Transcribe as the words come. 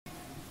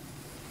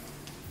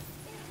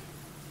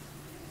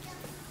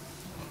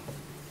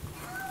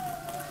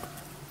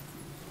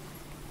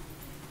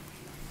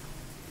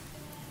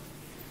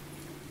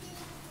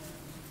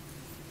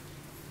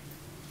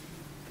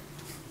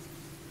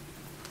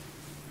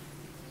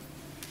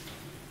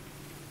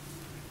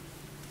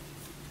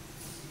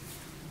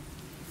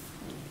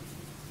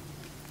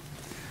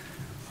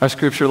Our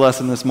scripture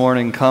lesson this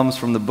morning comes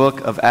from the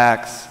book of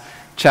Acts,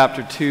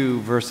 chapter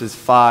 2, verses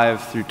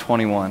 5 through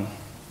 21.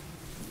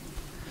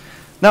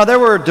 Now there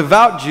were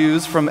devout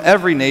Jews from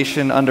every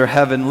nation under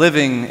heaven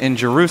living in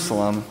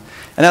Jerusalem,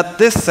 and at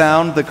this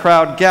sound the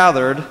crowd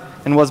gathered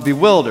and was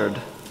bewildered,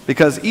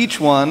 because each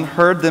one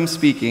heard them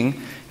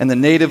speaking in the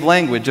native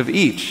language of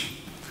each.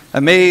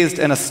 Amazed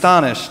and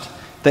astonished,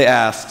 they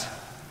asked,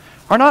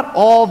 "Are not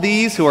all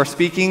these who are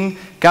speaking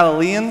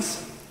Galileans?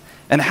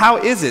 And how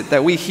is it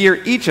that we hear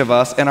each of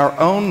us in our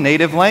own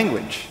native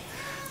language?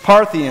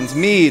 Parthians,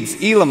 Medes,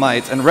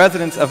 Elamites, and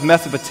residents of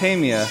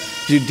Mesopotamia,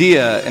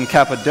 Judea and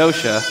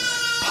Cappadocia,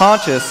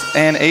 Pontus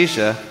and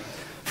Asia,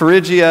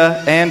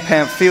 Phrygia and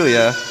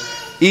Pamphylia,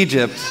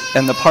 Egypt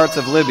and the parts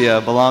of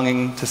Libya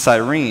belonging to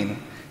Cyrene,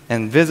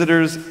 and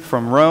visitors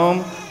from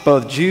Rome,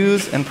 both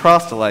Jews and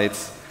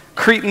proselytes,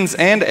 Cretans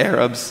and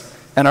Arabs,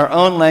 and our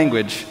own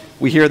language,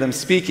 we hear them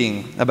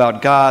speaking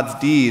about God's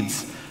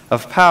deeds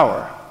of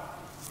power."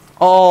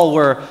 All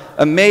were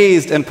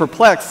amazed and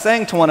perplexed,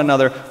 saying to one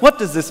another, "What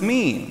does this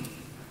mean?"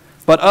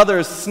 But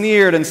others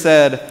sneered and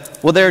said,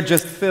 "Well, they're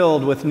just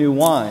filled with new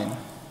wine."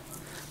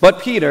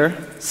 But Peter,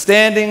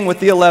 standing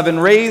with the 11,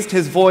 raised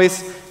his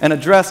voice and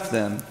addressed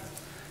them,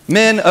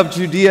 "Men of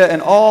Judea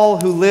and all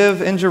who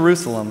live in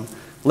Jerusalem,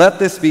 let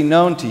this be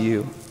known to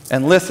you,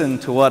 and listen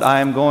to what I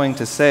am going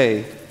to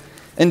say.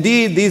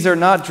 Indeed, these are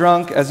not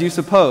drunk as you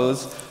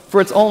suppose,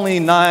 for it's only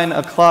 9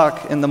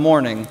 o'clock in the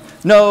morning.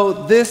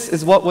 No, this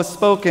is what was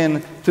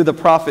spoken through the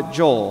prophet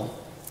Joel.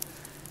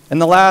 In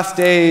the last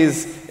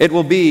days it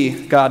will be,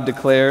 God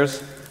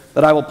declares,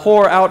 that I will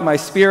pour out my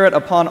Spirit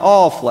upon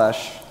all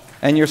flesh,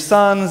 and your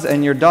sons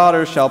and your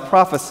daughters shall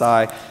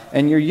prophesy,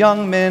 and your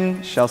young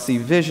men shall see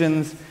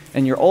visions,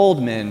 and your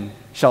old men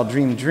shall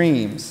dream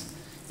dreams.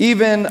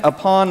 Even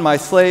upon my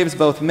slaves,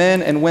 both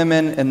men and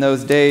women, in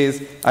those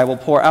days I will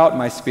pour out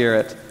my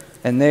Spirit,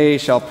 and they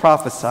shall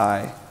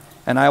prophesy.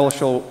 And I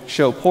will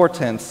show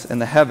portents in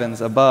the heavens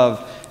above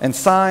and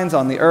signs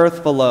on the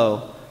earth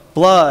below,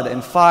 blood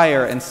and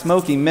fire and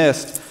smoky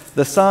mist.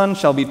 The sun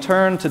shall be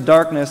turned to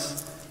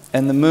darkness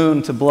and the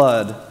moon to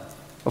blood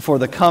before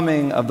the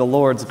coming of the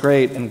Lord's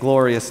great and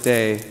glorious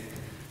day.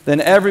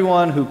 Then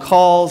everyone who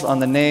calls on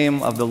the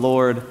name of the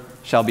Lord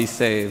shall be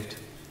saved."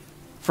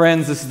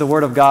 Friends, this is the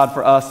word of God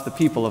for us, the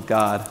people of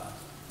God.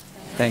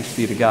 Thanks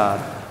be to God.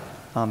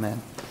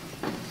 Amen.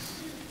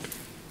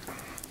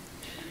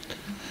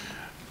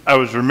 I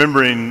was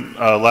remembering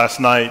last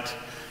night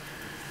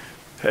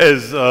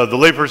as the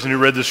layperson who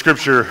read the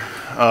scripture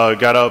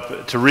got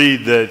up to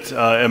read that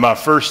in my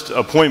first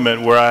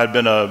appointment where I had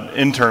been an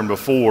intern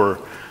before,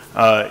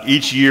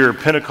 each year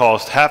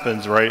Pentecost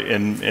happens right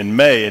in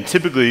May, and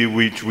typically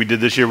we did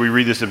this year, we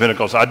read this at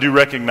Pentecost. I do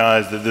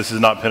recognize that this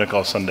is not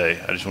Pentecost Sunday.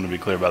 I just want to be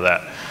clear about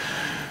that.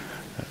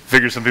 I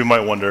figure some people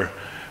might wonder.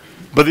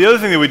 But the other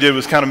thing that we did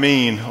was kind of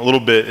mean a little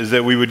bit, is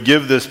that we would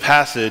give this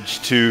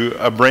passage to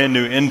a brand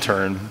new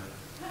intern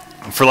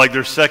for like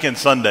their second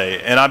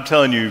Sunday. And I'm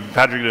telling you,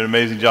 Patrick did an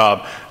amazing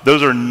job.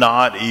 Those are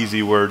not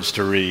easy words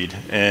to read.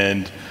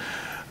 And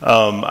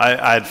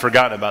I had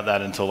forgotten about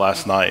that until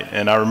last night.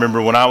 And I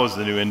remember when I was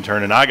the new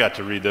intern and I got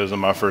to read those on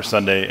my first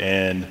Sunday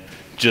and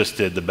just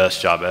did the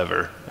best job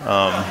ever.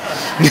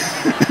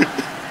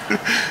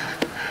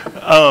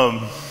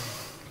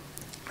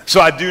 So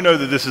I do know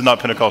that this is not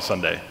Pentecost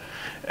Sunday.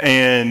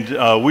 And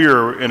we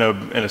are in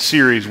a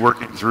series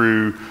working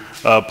through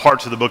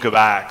parts of the book of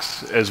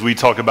Acts as we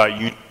talk about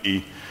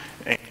unity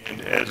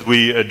and as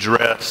we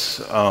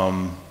address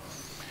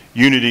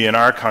unity in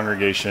our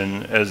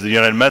congregation as the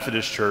United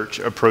Methodist Church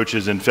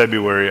approaches in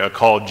February a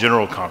called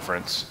General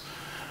Conference,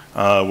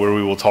 where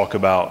we will talk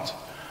about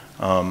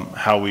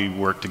how we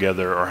work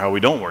together or how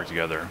we don't work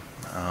together.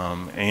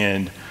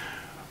 And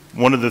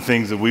one of the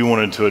things that we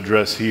wanted to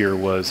address here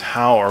was,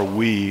 how are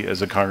we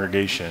as a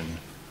congregation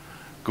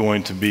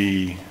going to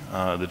be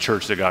the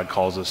church that God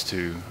calls us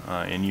to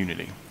in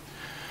unity?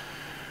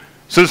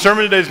 So the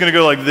sermon today is going to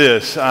go like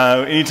this.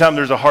 Anytime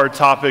there's a hard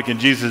topic and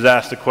Jesus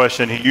asks a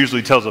question, he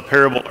usually tells a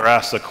parable or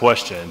asks a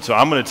question. So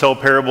I'm going to tell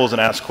parables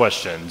and ask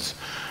questions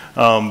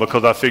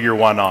because I figure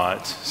why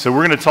not. So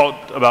we're going to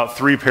talk about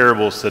 3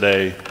 parables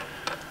today.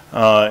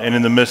 And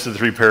in the midst of the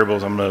 3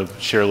 parables, I'm going to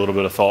share a little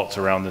bit of thoughts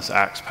around this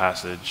Acts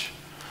passage.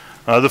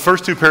 The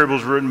first 2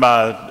 parables were written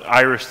by an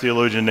Irish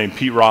theologian named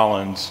Pete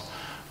Rollins.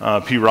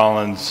 Pete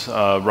Rollins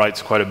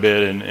writes quite a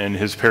bit, and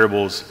his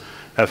parables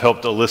have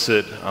helped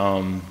elicit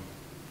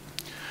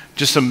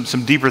just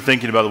some deeper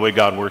thinking about the way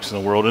God works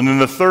in the world. And then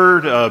the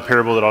third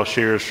parable that I'll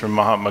share is from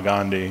Mahatma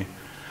Gandhi.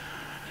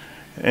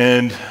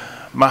 And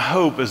my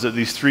hope is that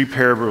these 3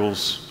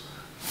 parables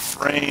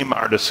frame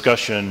our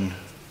discussion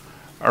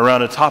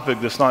around a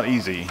topic that's not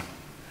easy: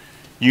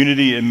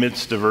 unity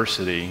amidst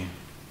diversity.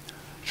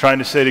 Trying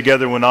to stay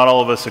together when not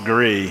all of us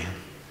agree.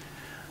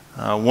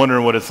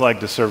 Wondering what it's like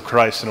to serve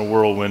Christ in a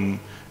world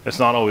when it's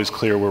not always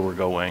clear where we're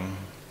going.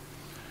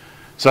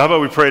 So how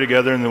about we pray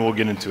together and then we'll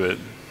get into it.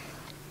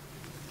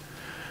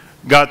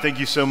 God, thank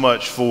you so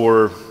much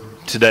for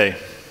today.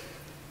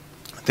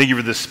 Thank you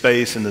for this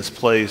space and this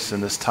place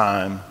and this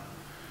time.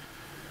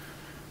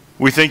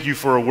 We thank you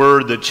for a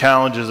word that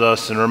challenges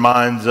us and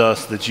reminds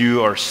us that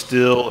you are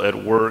still at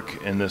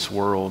work in this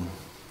world,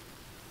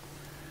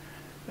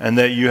 and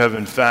that you have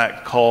in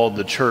fact called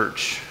the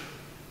church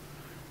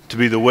to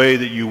be the way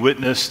that you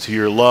witness to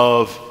your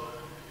love,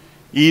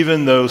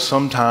 even though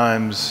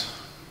sometimes,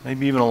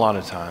 maybe even a lot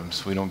of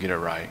times, we don't get it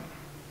right.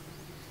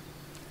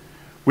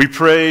 We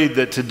pray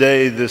that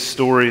today this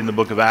story in the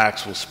book of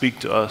Acts will speak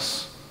to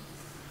us,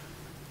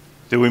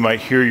 that we might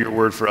hear your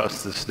word for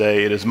us this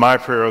day. It is my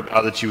prayer, O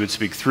God, that you would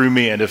speak through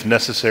me, and if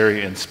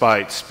necessary, in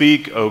spite.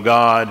 Speak, O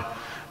God,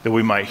 that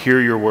we might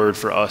hear your word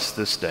for us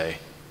this day.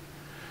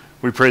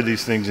 We pray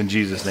these things in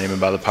Jesus' name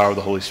and by the power of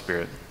the Holy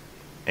Spirit.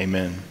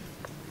 Amen.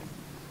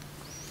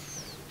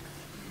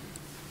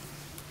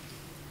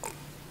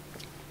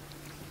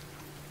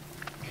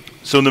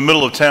 So in the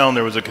middle of town,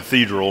 there was a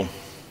cathedral.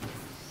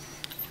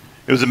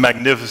 It was a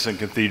magnificent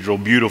cathedral,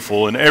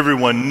 beautiful, and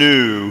everyone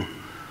knew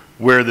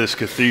where this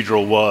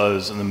cathedral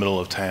was in the middle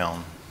of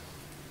town.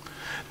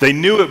 They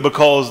knew it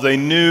because they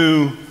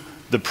knew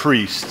the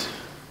priest.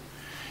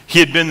 He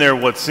had been there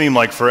what seemed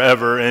like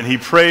forever, and he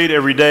prayed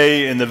every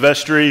day in the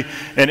vestry,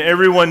 and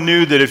everyone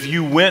knew that if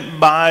you went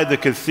by the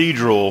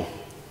cathedral,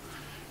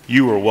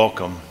 you were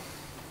welcome.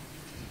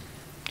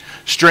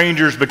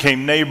 Strangers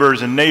became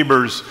neighbors, and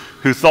neighbors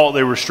who thought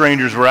they were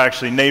strangers were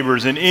actually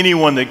neighbors, and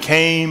anyone that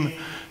came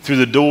through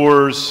the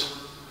doors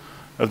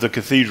of the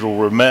cathedral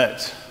were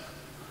met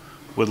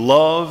with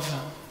love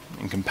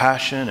and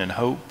compassion and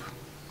hope.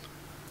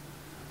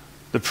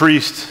 The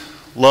priest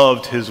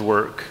loved his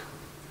work.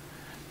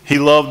 He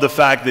loved the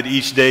fact that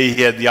each day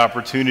he had the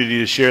opportunity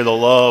to share the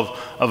love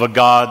of a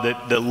God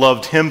that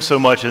loved him so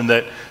much and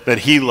that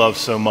he loved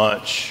so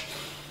much.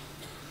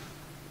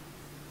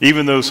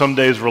 Even though some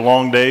days were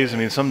long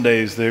days, some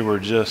days they were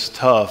just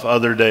tough.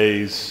 Other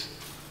days,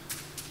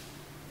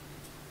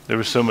 there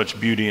was so much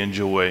beauty and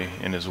joy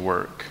in his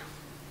work.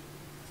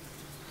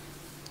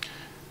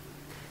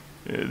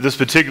 This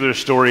particular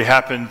story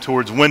happened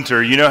towards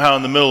winter. You know how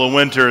in the middle of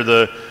winter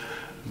the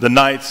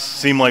nights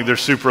seem like they're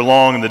super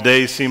long and the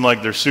days seem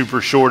like they're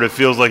super short. It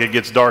feels like it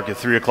gets dark at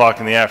 3 o'clock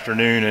in the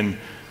afternoon, and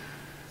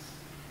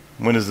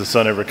when is the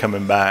sun ever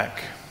coming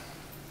back?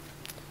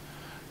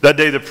 That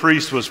day the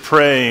priest was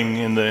praying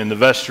in the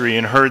vestry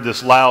and heard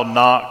this loud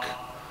knock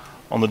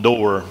on the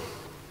door.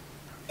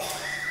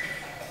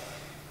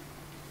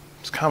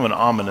 It's kind of an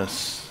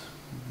ominous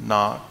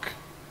knock.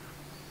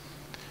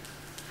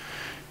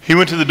 He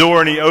went to the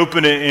door and he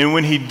opened it, and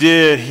when he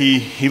did,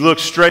 he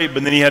looked straight,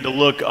 but then he had to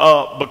look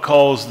up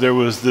because there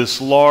was this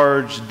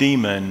large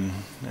demon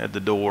at the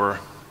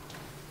door.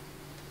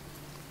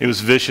 It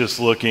was vicious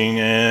looking,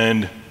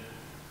 and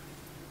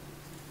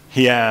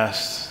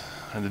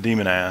the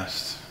demon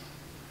asked,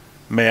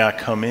 "May I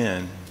come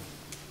in?"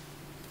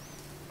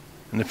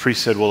 And the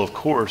priest said, "Well, of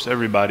course,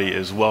 everybody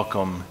is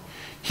welcome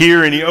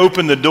here." And he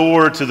opened the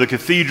door to the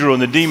cathedral,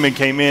 and the demon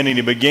came in and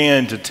he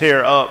began to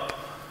tear up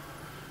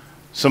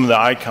some of the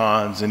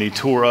icons, and he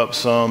tore up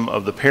some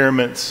of the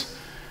pyramids.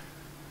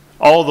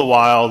 All the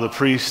while, the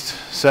priest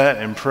sat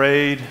and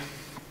prayed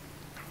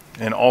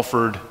and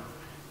offered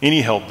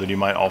any help that he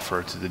might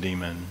offer to the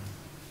demon.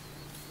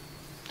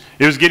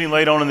 It was getting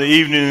late on in the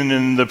evening,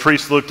 and the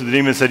priest looked at the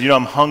demon and said,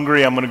 "I'm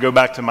hungry. I'm going to go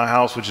back to my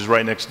house, which is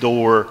right next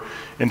door,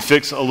 and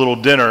fix a little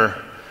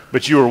dinner,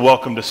 but you are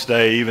welcome to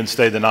stay, even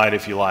stay the night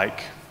if you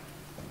like."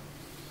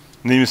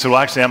 And the demon said,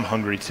 "Well, actually, I'm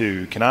hungry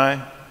too.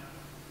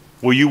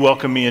 Will you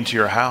welcome me into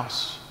your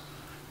house?"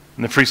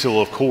 And the priest said,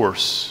 "Well, of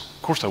course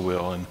I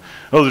will. And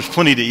there's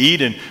plenty to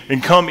eat,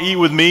 and come eat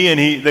with me."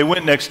 And they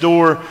went next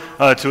door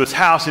to his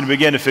house and he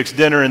began to fix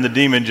dinner, and the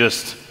demon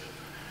just,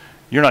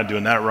 "You're not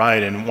doing that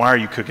right, and why are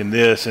you cooking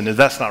this? And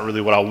that's not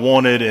really what I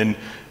wanted,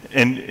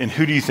 and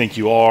who do you think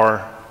you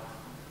are?"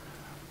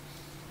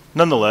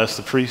 Nonetheless,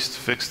 the priest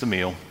fixed the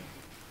meal,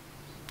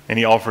 and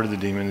he offered the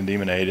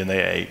demon ate, and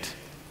they ate.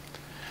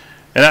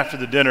 And after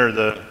the dinner,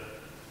 the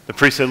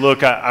priest said,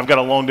 "Look, I've got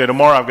a long day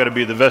tomorrow. I've got to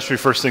be at the vestry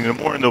first thing in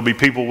the morning. There'll be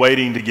people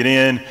waiting to get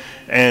in,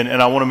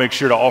 and I want to make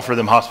sure to offer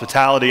them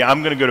hospitality.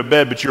 I'm going to go to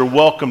bed, but you're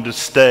welcome to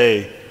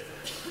stay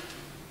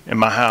in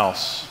my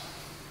house."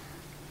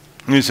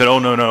 And he said, "Oh,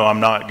 no, I'm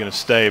not going to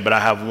stay, but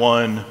I have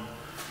one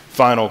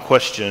final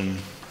question."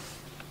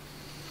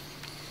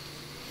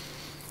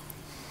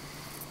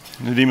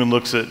 And the demon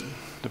looks at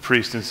the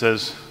priest and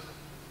says,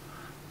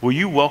 "Will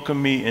you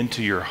welcome me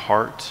into your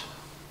heart?"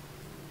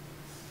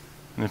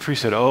 And the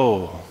priest said,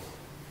 "Oh,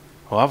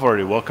 well, I've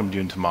already welcomed you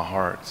into my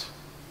heart.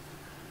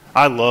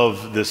 I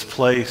love this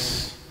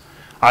place.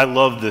 I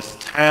love this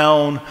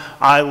town.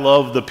 I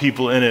love the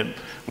people in it.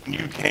 When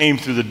you came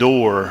through the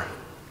door,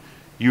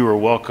 you were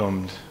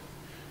welcomed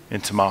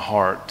into my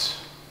heart.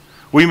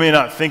 We may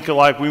not think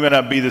alike, we may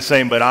not be the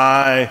same, but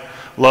I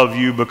love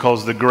you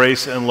because the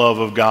grace and love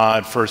of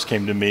God first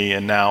came to me,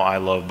 and now I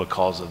love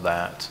because of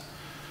that."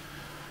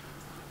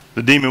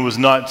 The demon was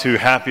not too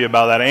happy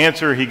about that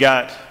answer. He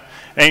got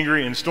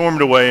angry and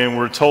stormed away, and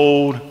we're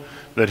told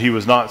that he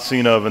was not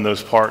seen of in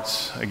those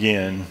parts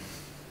again.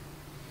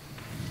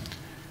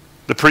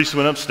 The priest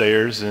went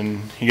upstairs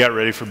and he got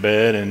ready for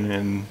bed,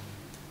 and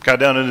got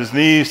down on his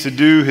knees to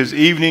do his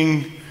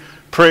evening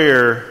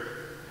prayer,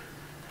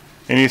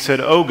 and he said,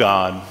 "Oh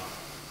God,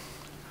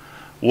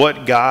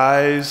 what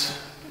guise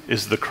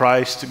is the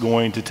Christ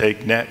going to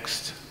take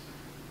next?"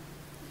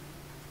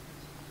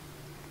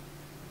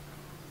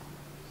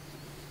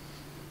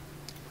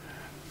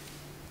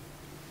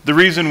 The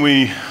reason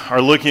we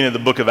are looking at the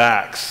book of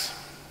Acts,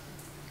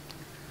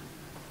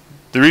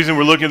 the reason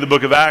we're looking at the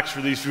book of Acts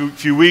for these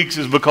few weeks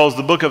is because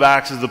the book of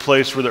Acts is the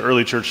place where the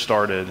early church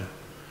started.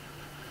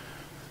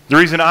 The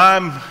reason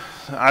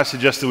I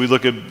suggest that we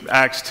look at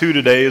Acts 2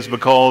 today is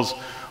because,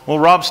 well,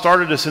 Rob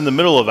started us in the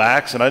middle of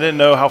Acts, and I didn't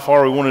know how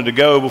far we wanted to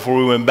go before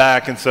we went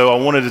back, and so I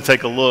wanted to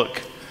take a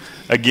look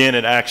again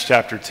at Acts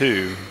chapter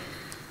 2.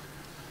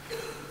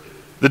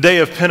 The day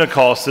of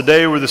Pentecost, the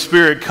day where the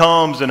Spirit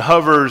comes and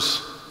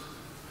hovers,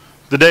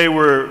 the day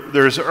where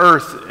there's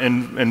earth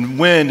and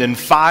wind and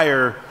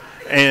fire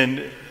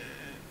and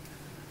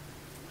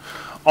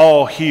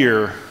all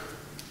hear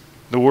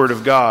the Word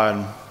of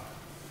God.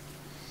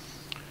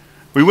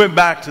 We went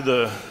back to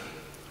the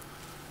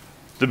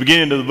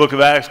beginning of the book of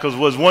Acts because,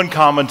 as one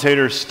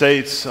commentator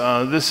states,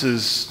 this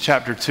is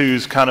chapter 2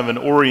 is kind of an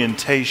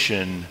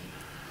orientation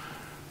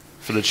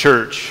for the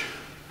church.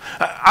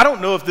 I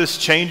don't know if this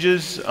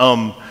changes.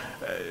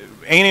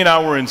 Annie and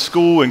I were in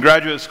school, in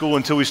graduate school,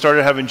 until we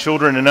started having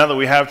children, and now that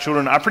we have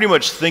children, I pretty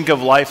much think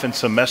of life in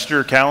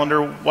semester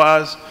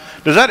calendar-wise.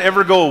 Does that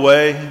ever go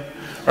away?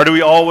 Or do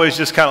we always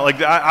just kind of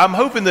like, I'm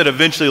hoping that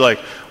eventually, like,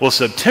 well,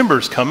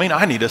 September's coming,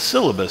 I need a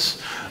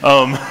syllabus.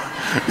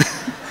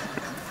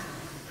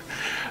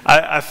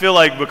 I feel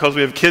like because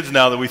we have kids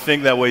now that we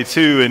think that way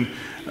too, and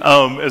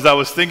as I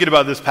was thinking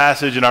about this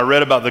passage and I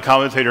read about the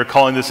commentator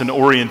calling this an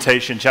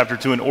orientation, chapter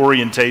 2, an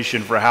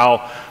orientation for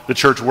how the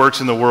church works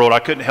in the world, I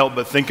couldn't help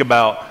but think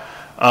about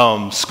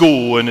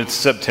school, and it's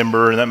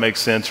September, and that makes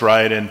sense,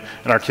 right? And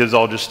our kids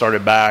all just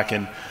started back,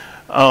 and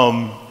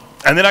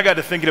then I got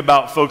to thinking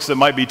about folks that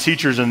might be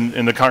teachers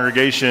in the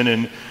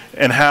congregation,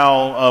 and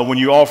how when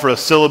you offer a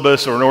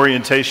syllabus or an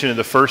orientation at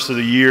the first of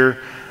the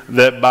year,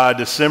 that by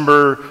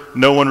December,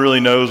 no one really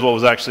knows what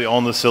was actually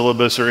on the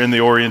syllabus or in the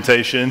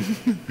orientation.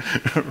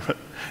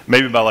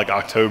 Maybe by like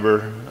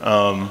October.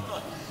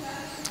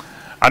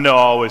 I know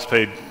I always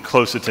paid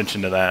close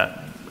attention to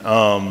that.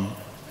 And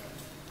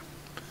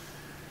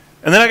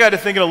then I got to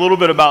thinking a little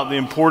bit about the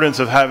importance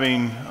of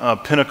having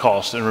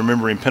Pentecost and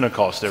remembering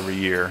Pentecost every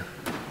year.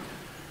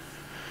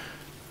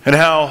 And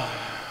how,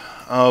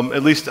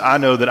 at least I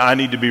know that I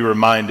need to be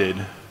reminded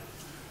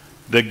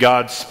that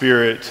God's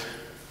Spirit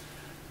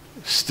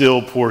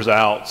still pours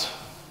out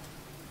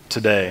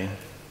today.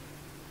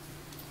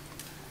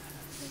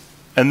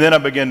 And then I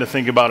began to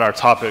think about our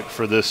topic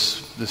for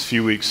this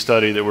few weeks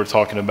study that we're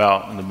talking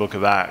about in the book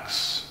of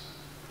Acts.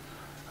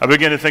 I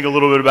began to think a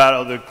little bit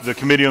about the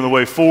Committee on the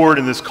Way Forward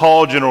and this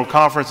call, General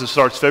Conference that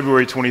starts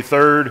February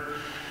 23rd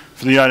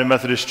for the United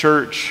Methodist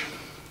Church,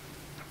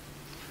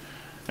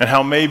 and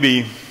how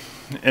maybe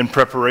in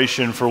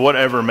preparation for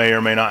whatever may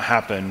or may not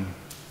happen,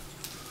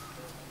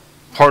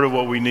 part of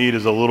what we need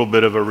is a little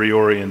bit of a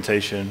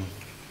reorientation.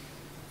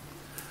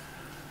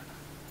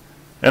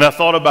 And I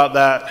thought about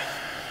that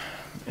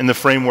in the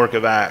framework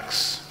of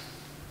Acts.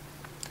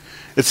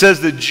 It says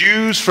that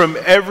Jews from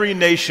every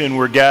nation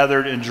were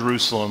gathered in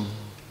Jerusalem.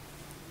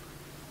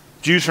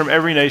 Jews from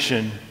every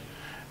nation.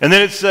 And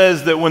then it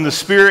says that when the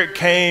Spirit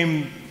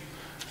came,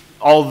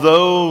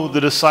 although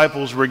the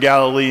disciples were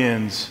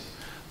Galileans,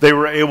 they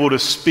were able to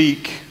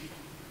speak,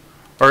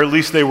 or at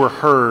least they were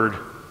heard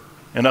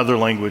in other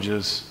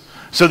languages,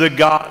 so that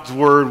God's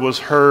word was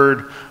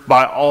heard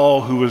by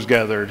all who was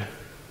gathered.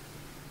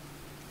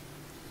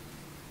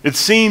 It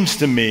seems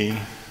to me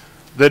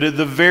that at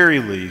the very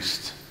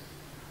least,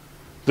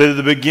 that at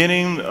the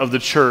beginning of the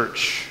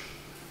church,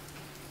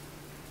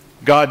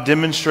 God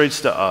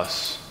demonstrates to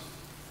us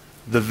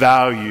the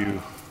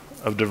value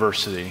of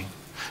diversity.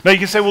 Now you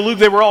can say, well, Luke,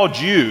 they were all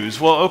Jews.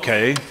 Well,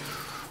 okay,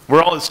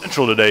 we're all at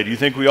Central today. Do you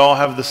think we all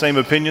have the same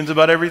opinions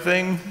about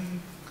everything?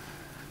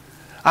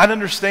 I'd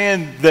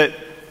understand that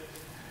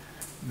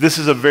this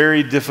is a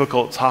very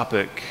difficult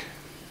topic.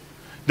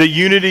 That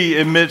unity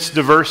amidst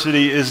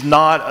diversity is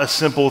not a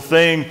simple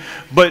thing,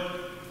 but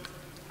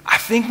I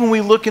think when we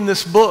look in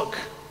this book,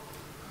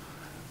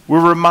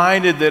 we're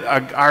reminded that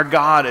our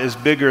God is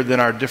bigger than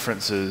our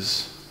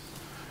differences.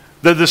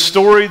 That the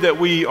story that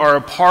we are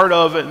a part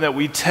of and that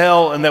we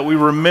tell and that we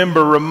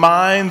remember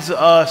reminds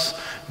us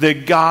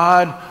that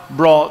God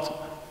brought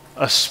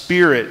a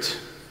spirit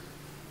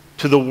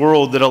to the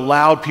world that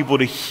allowed people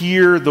to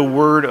hear the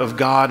word of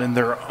God in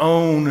their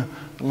own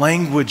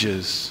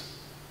languages.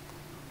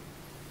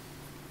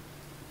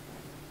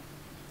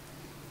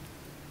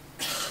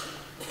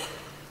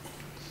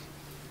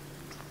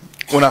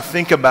 When I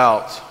think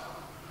about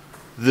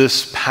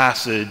this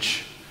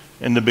passage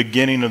in the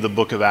beginning of the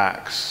book of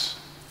Acts,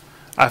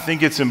 I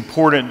think it's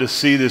important to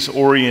see this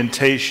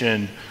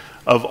orientation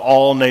of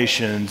all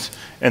nations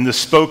and the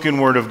spoken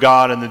word of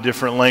God in the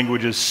different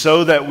languages,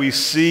 so that we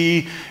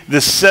see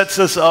this sets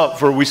us up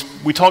for,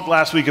 we talked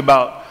last week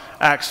about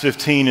Acts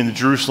 15 in the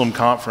Jerusalem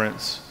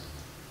conference.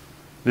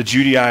 the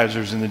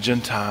Judaizers and the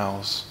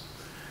Gentiles.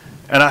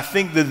 And I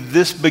think that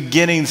this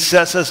beginning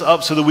sets us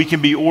up so that we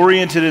can be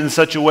oriented in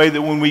such a way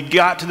that when we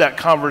got to that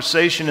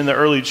conversation in the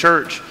early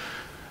church,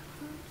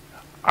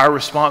 our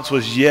response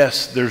was,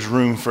 yes, there's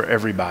room for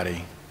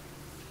everybody.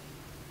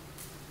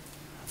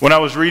 When I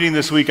was reading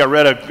this week, I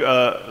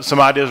read some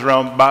ideas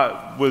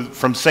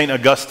from St.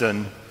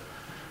 Augustine.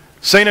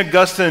 St.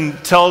 Augustine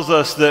tells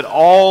us that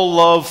all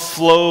love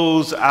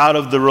flows out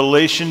of the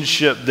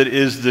relationship that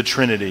is the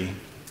Trinity.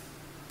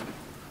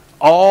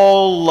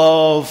 All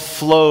love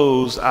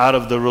flows out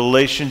of the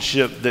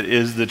relationship that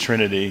is the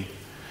Trinity.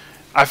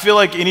 I feel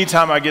like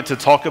anytime I get to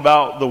talk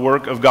about the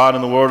work of God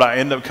in the world, I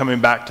end up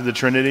coming back to the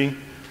Trinity.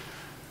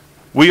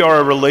 We are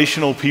a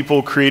relational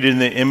people created in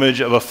the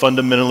image of a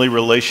fundamentally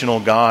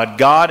relational God.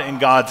 God and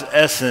God's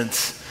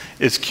essence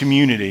is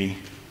community.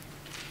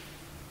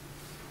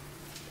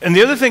 And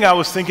the other thing I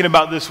was thinking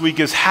about this week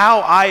is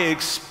how I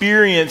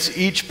experience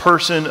each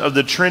person of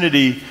the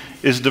Trinity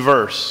is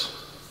diverse.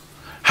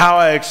 How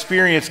I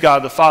experience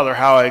God the Father,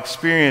 how I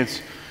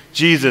experience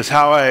Jesus,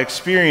 how I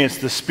experience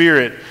the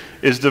Spirit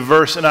is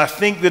diverse. And I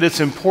think that it's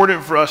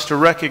important for us to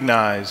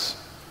recognize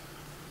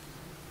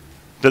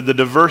that the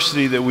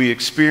diversity that we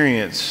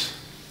experience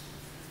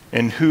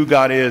and who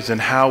God is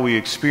and how we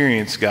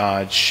experience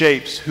God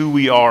shapes who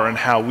we are and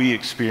how we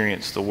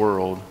experience the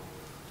world.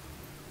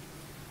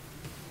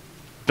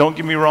 Don't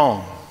get me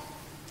wrong.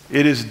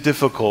 It is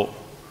difficult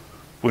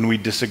when we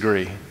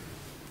disagree.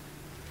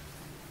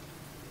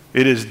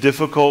 It is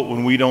difficult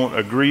when we don't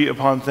agree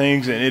upon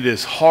things, and it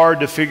is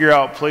hard to figure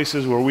out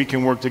places where we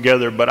can work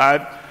together. But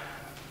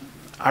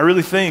I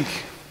really think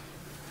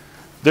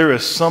there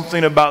is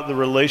something about the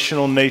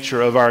relational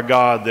nature of our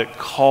God that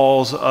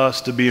calls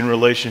us to be in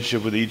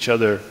relationship with each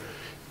other,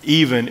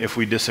 even if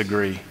we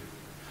disagree.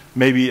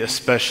 Maybe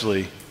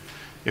especially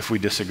if we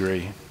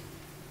disagree.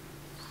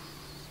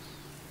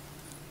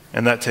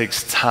 And that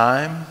takes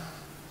time.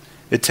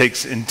 It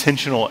takes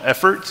intentional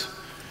effort.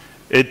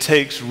 It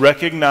takes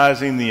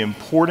recognizing the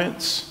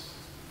importance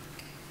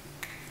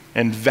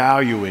and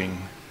valuing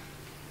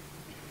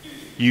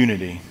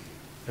unity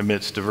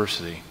amidst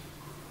diversity.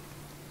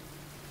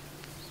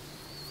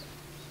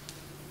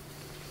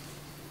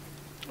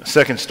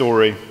 Second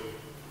story.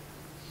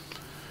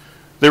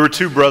 There were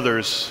two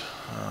brothers.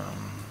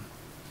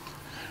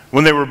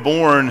 When they were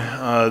born,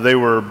 they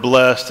were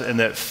blessed, and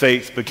that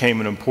faith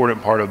became an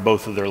important part of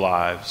both of their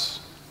lives,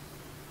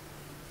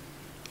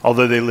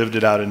 although they lived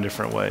it out in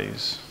different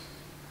ways.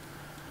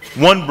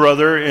 One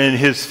brother, in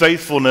his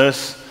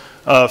faithfulness,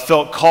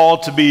 felt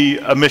called to be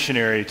a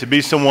missionary, to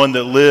be someone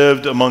that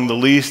lived among the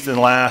least and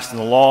last and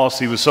the lost.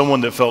 He was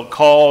someone that felt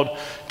called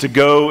to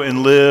go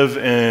and live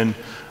in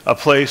a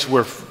place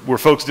where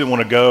folks didn't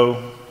want to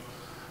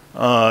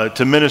go,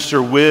 to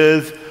minister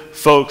with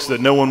folks that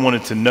no one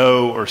wanted to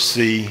know or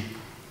see.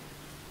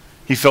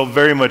 He felt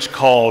very much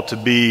called to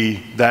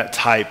be that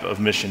type of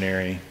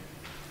missionary.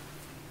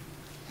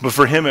 But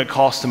for him, it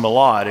cost him a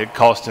lot. It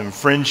cost him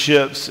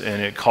friendships,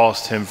 and it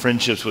cost him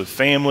friendships with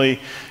family.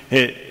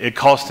 It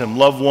cost him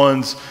loved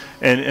ones,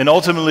 and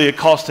ultimately it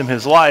cost him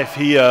his life.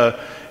 He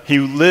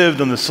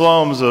lived in the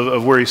slums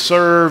of where he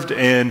served,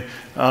 and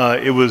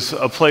it was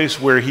a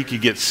place where he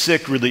could get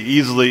sick really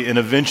easily, and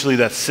eventually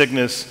that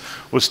sickness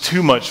was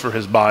too much for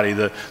his body,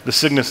 the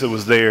sickness that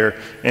was there,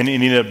 and he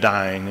ended up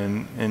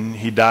dying, and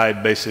he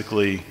died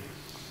basically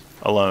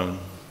alone.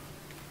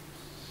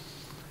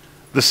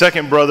 The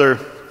second brother,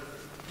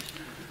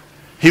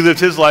 he lived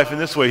his life in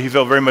this way. He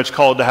felt very much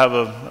called to have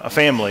a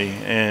family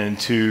and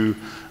to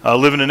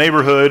live in a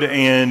neighborhood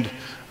and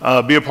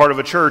be a part of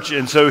a church.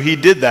 And so he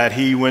did that.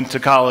 He went to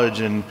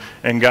college and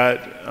got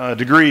a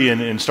degree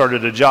and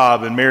started a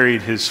job and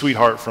married his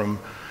sweetheart from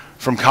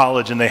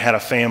college, and they had a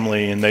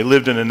family, and they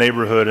lived in a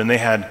neighborhood, and he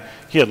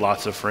had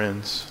lots of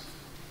friends.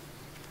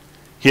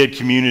 He had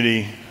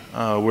community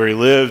where he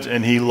lived,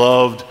 and he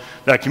loved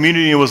that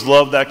community and was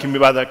loved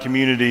by that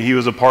community. He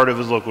was a part of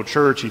his local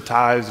church. He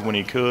tithed when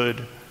he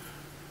could.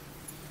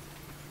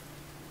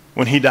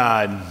 When he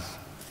died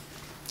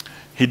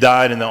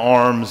in the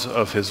arms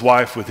of his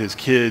wife with his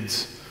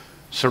kids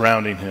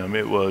surrounding him.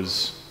 It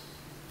was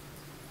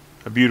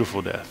a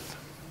beautiful death.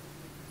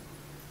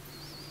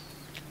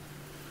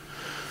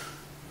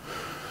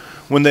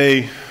 When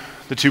the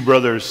two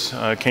brothers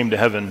came to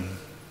heaven,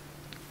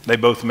 they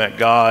both met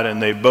God,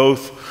 and they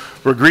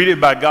both were greeted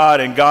by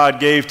God, and God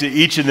gave to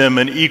each of them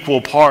an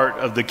equal part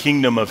of the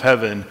kingdom of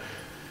heaven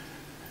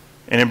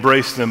and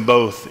embraced them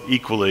both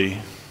equally.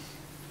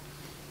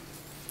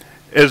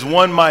 As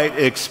one might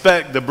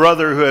expect, the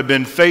brother who had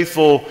been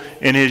faithful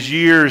in his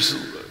years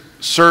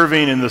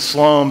serving in the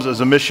slums as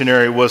a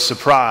missionary was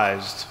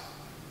surprised.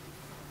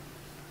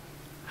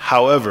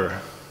 However,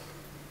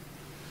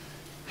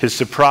 his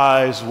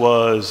surprise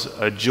was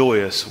a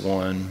joyous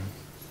one.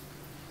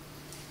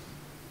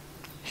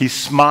 He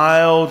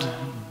smiled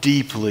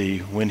deeply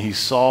when he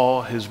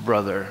saw his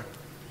brother.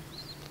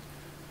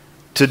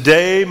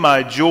 "Today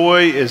my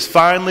joy is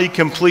finally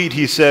complete,"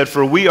 he said,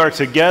 "for we are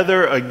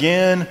together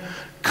again.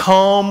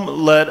 Come,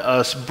 let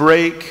us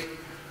break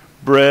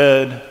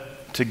bread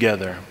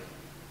together.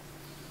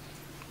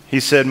 He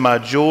said, "My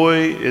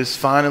joy is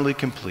finally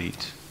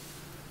complete,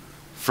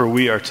 for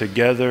we are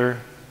together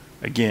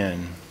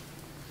again.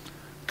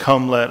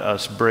 Come, let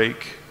us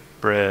break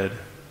bread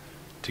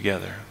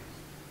together."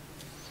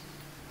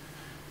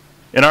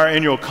 In our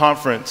annual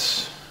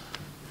conference,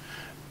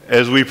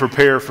 as we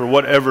prepare for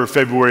whatever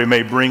February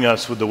may bring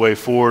us with the Way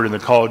Forward and the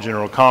College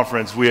General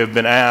Conference, we have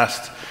been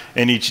asked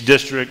in each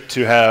district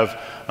to have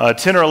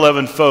 10 or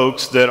 11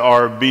 folks that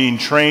are being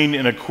trained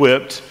and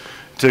equipped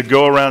to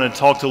go around and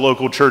talk to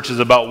local churches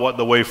about what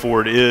the Way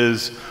Forward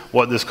is,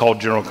 what this College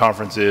General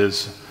Conference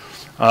is.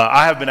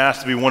 I have been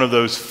asked to be one of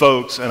those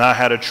folks, and I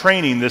had a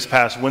training this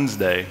past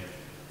Wednesday.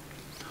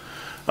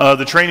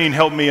 The training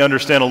helped me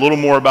understand a little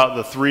more about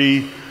the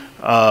three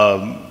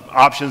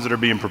options that are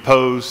being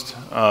proposed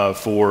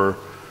for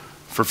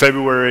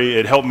February.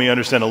 It helped me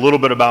understand a little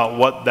bit about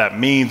what that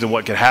means and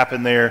what could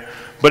happen there.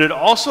 But it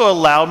also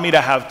allowed me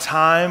to have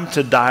time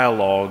to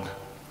dialogue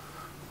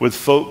with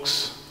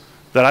folks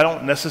that I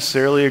don't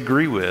necessarily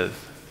agree with.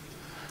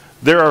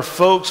 There are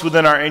folks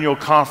within our annual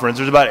conference,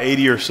 there's about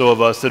 80 or so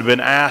of us that have been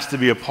asked to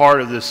be a part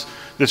of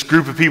this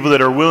group of people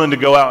that are willing to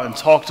go out and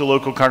talk to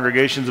local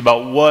congregations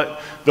about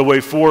what the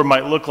Way Forward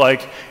might look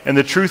like. And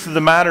the truth of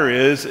the matter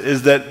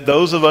is that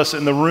those of us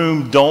in the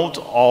room don't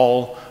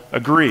all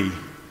agree.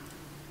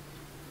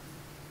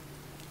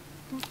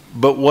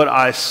 But what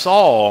I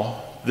saw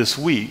this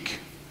week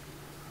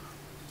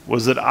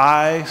was that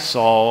I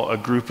saw a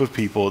group of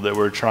people that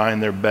were trying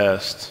their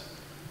best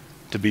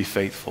to be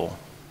faithful.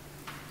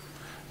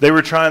 They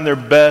were trying their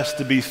best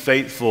to be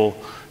faithful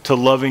to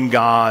loving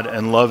God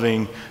and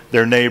loving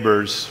their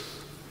neighbors.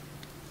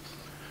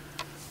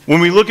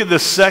 When we look at the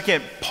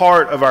second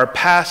part of our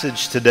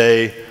passage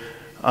today,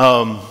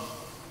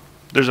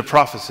 there's a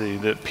prophecy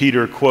that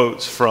Peter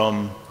quotes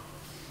from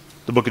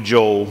the book of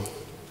Joel.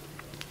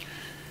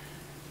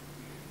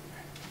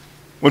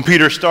 When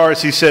Peter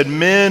starts, he said,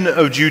 "Men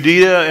of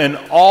Judea and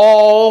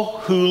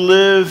all who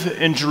live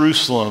in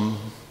Jerusalem."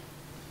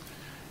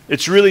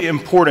 It's really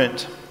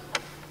important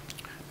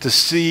to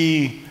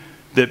see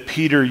that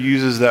Peter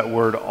uses that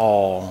word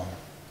all.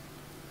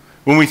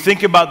 When we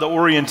think about the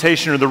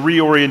orientation or the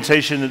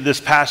reorientation that this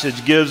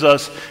passage gives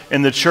us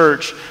in the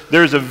church,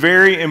 there's a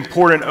very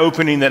important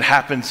opening that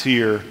happens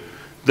here,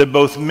 that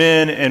both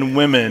men and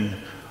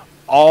women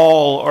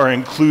all are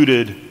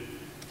included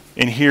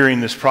in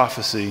hearing this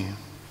prophecy.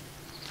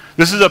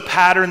 This is a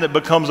pattern that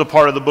becomes a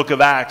part of the book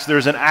of Acts.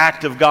 There's an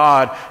act of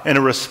God and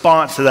a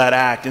response to that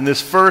act. In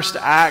this first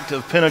act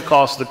of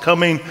Pentecost, the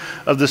coming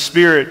of the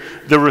Spirit,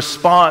 the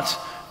response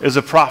is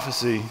a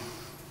prophecy.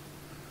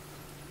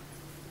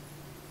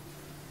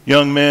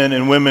 Young men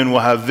and women will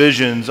have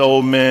visions.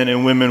 Old men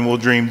and women will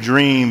dream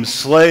dreams.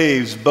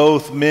 Slaves,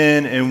 both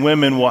men and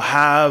women, will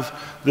have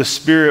the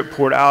Spirit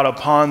poured out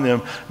upon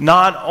them.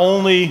 Not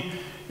only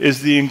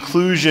is the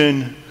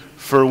inclusion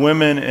for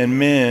women and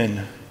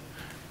men,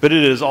 but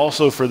it is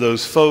also for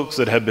those folks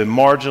that have been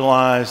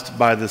marginalized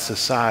by the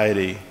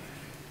society.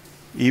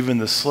 Even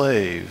the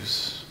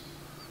slaves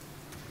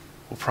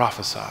will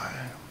prophesy.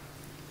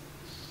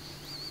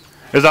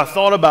 As I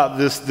thought about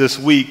this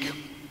week,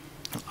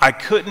 I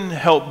couldn't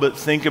help but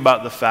think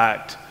about the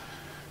fact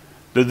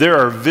that there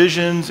are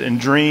visions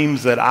and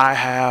dreams that I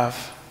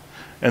have,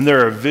 and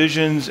there are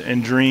visions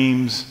and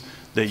dreams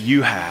that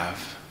you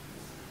have.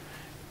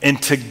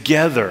 And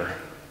together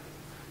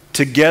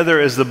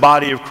as the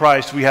body of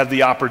Christ, we have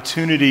the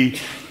opportunity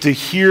to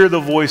hear the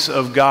voice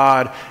of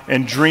God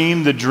and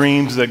dream the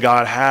dreams that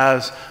God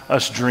has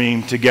us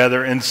dream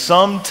together. And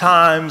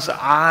sometimes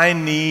I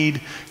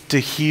need to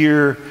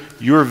hear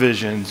your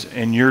visions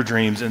and your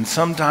dreams, and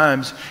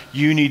sometimes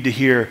you need to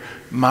hear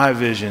my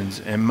visions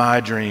and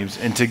my dreams.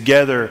 And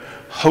together,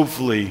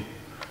 hopefully,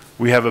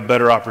 we have a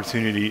better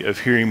opportunity of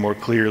hearing more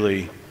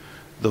clearly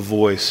the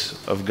voice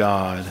of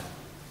God.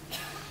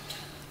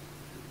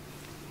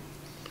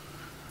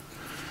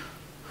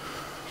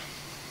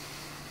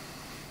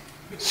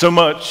 So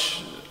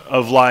much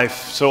of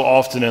life, so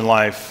often in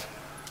life,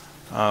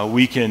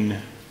 we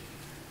can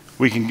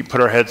put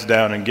our heads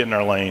down and get in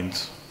our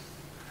lanes.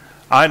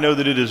 I know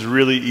that it is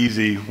really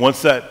easy.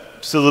 Once that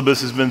syllabus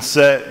has been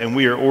set and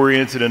we are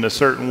oriented in a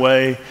certain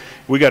way,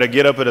 we got to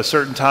get up at a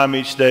certain time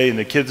each day, and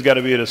the kids got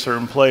to be at a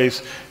certain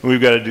place, and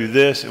we've got to do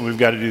this and we've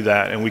got to do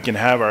that, and we can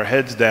have our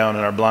heads down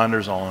and our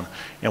blinders on,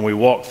 and we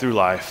walk through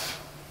life.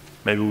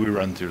 Maybe we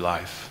run through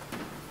life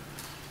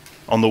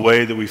on the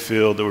way that we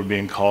feel that we're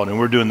being called, and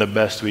we're doing the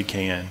best we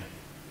can.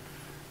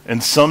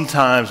 And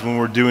sometimes when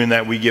we're doing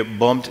that, we get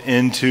bumped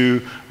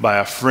into by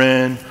a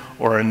friend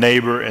or a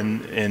neighbor,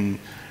 and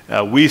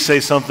we say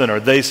something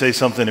or they say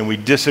something, and we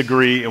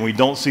disagree, and we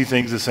don't see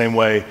things the same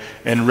way.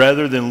 And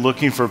rather than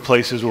looking for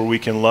places where we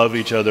can love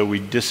each other, we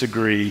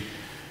disagree,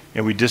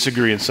 and we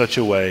disagree in such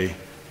a way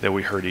that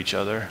we hurt each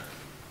other.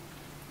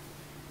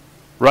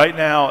 Right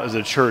now, as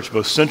a church,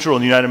 both Central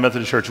and United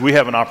Methodist Church, we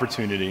have an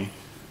opportunity.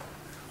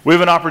 We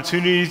have an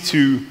opportunity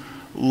to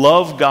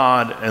love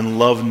God and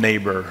love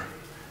neighbor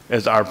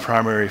as our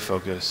primary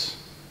focus.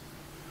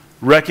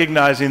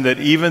 Recognizing that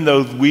even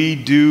though we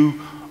do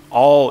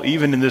all,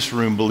 even in this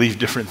room, believe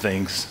different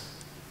things.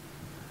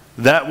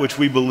 That which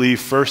we believe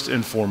first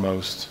and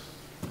foremost,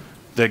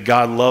 that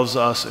God loves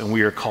us and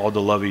we are called to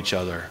love each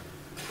other,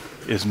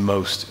 is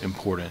most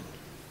important.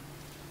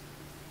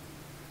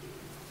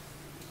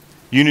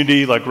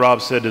 Unity, like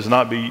Rob said, does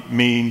not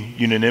mean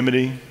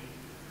unanimity.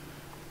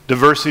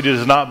 Diversity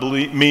does not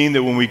mean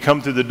that when we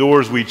come through the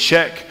doors, we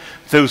check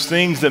those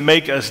things that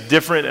make us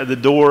different at the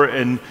door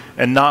and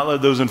not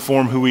let those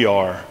inform who we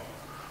are.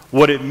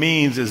 What it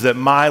means is that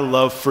my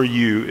love for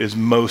you is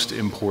most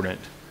important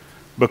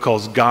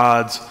because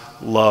God's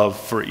love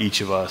for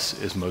each of us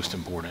is most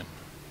important.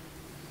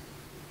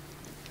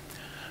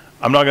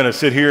 I'm not going to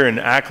sit here and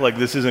act like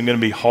this isn't going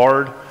to be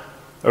hard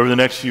over the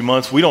next few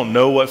months. We don't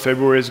know what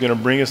February is going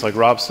to bring us, like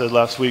Rob said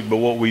last week, but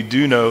what we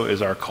do know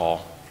is our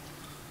call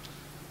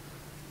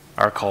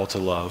to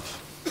love,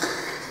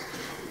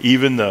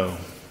 even though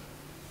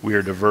we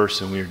are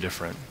diverse and we are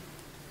different.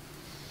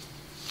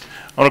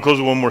 I want to close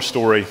with one more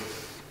story.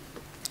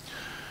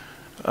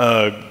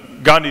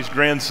 Gandhi's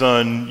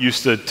grandson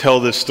used to tell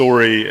this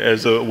story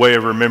as a way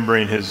of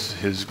remembering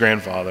his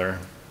grandfather.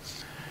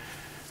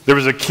 There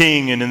was a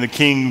king, and in the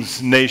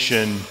king's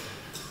nation,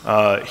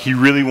 he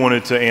really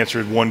wanted to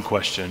answer one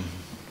question.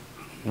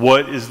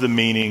 What is the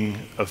meaning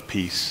of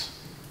peace?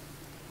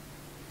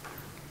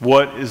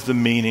 What is the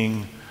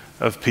meaning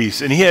of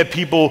peace? And he had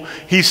people,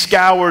 he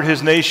scoured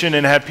his nation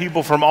and had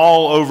people from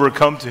all over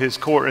come to his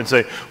court and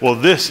say, well,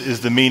 this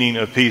is the meaning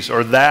of peace,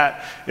 or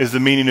that is the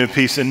meaning of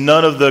peace. And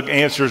none of the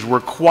answers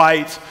were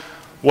quite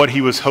what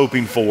he was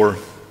hoping for.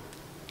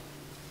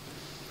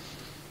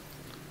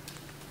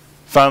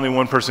 Finally,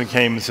 one person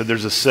came and said,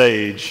 there's a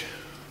sage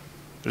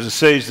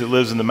that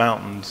lives in the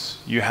mountains.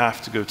 You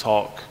have to go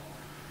talk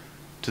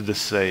to this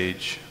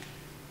sage.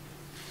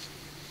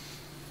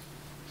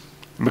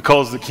 And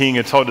because the king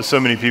had talked to so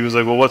many people, he was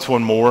like, well, what's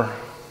one more?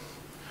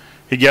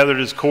 He gathered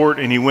his court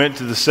and he went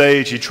to the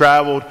sage. He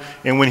traveled,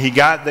 and when he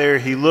got there,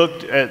 he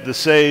looked at the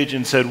sage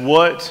and said,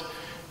 what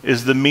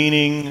is the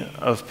meaning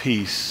of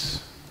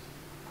peace?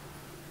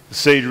 The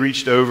sage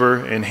reached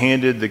over and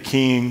handed the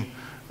king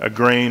a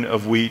grain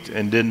of wheat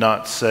and did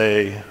not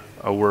say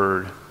a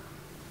word.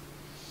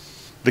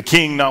 The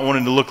king, not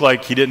wanting to look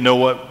like he didn't know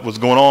what was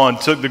going on,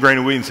 took the grain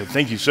of wheat and said,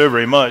 thank you so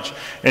very much,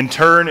 and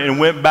turned and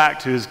went back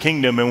to his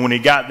kingdom. And when he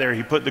got there,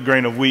 he put the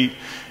grain of wheat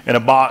in a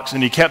box,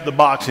 and he kept the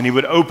box, and he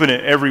would open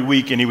it every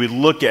week, and he would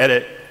look at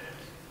it,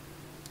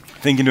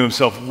 thinking to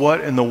himself, what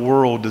in the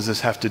world does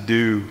this have to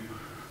do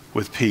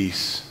with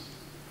peace?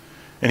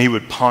 And he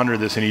would ponder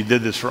this, and he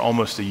did this for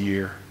almost a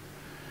year.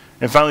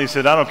 And finally he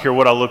said, I don't care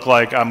what I look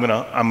like, I'm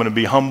gonna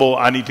be humble.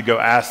 I need to go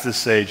ask this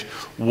sage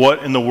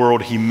what in the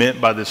world he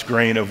meant by this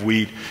grain of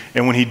wheat.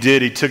 And when he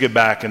did, he took it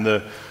back,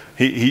 and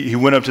he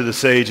went up to the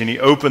sage and he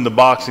opened the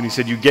box and he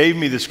said, you gave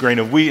me this grain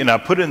of wheat and I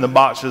put it in the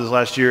box for this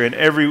last year, and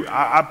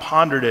I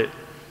pondered it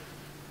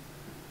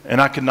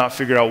and I could not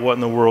figure out what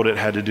in the world it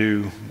had to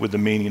do with the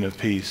meaning of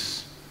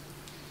peace.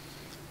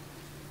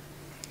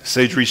 The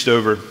sage reached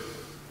over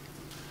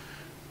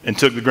and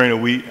took the grain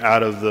of wheat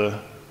out of the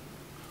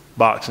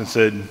box and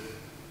said,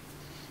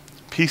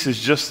 peace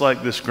is just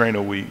like this grain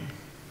of wheat.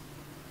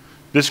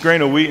 This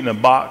grain of wheat in a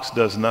box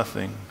does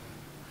nothing.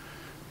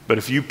 But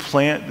if you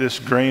plant this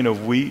grain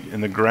of wheat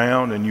in the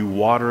ground and you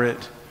water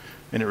it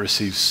and it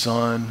receives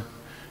sun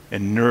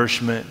and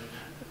nourishment,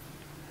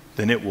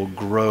 then it will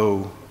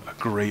grow a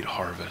great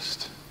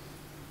harvest.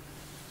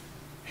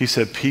 He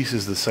said peace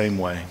is the same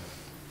way.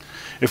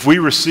 If we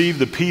receive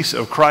the peace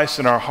of Christ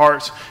in our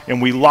hearts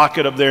and we lock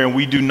it up there and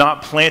we do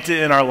not plant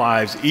it in our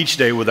lives each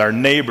day with our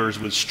neighbors,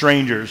 with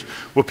strangers,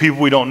 with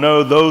people we don't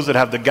know, those that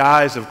have the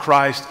guise of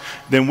Christ,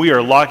 then we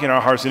are locking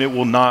our hearts and it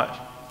will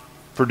not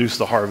produce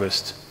the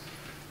harvest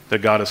that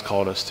God has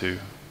called us to.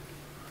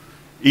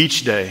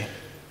 Each day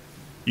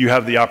you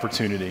have the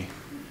opportunity.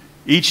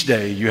 Each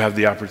day you have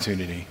the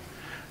opportunity.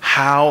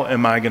 How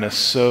am I going to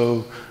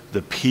sow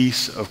the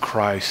peace of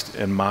Christ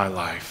in my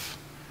life,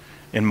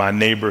 in my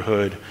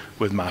neighborhood,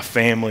 with my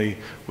family,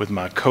 with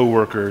my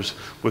coworkers,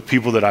 with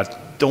people that I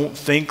don't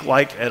think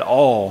like at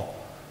all,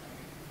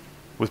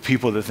 with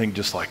people that think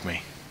just like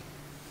me?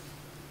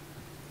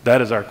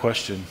 That is our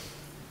question.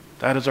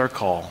 That is our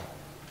call.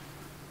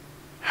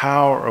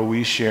 How are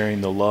we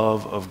sharing the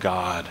love of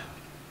God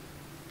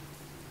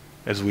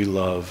as we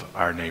love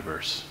our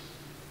neighbors?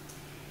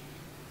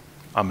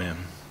 Amen.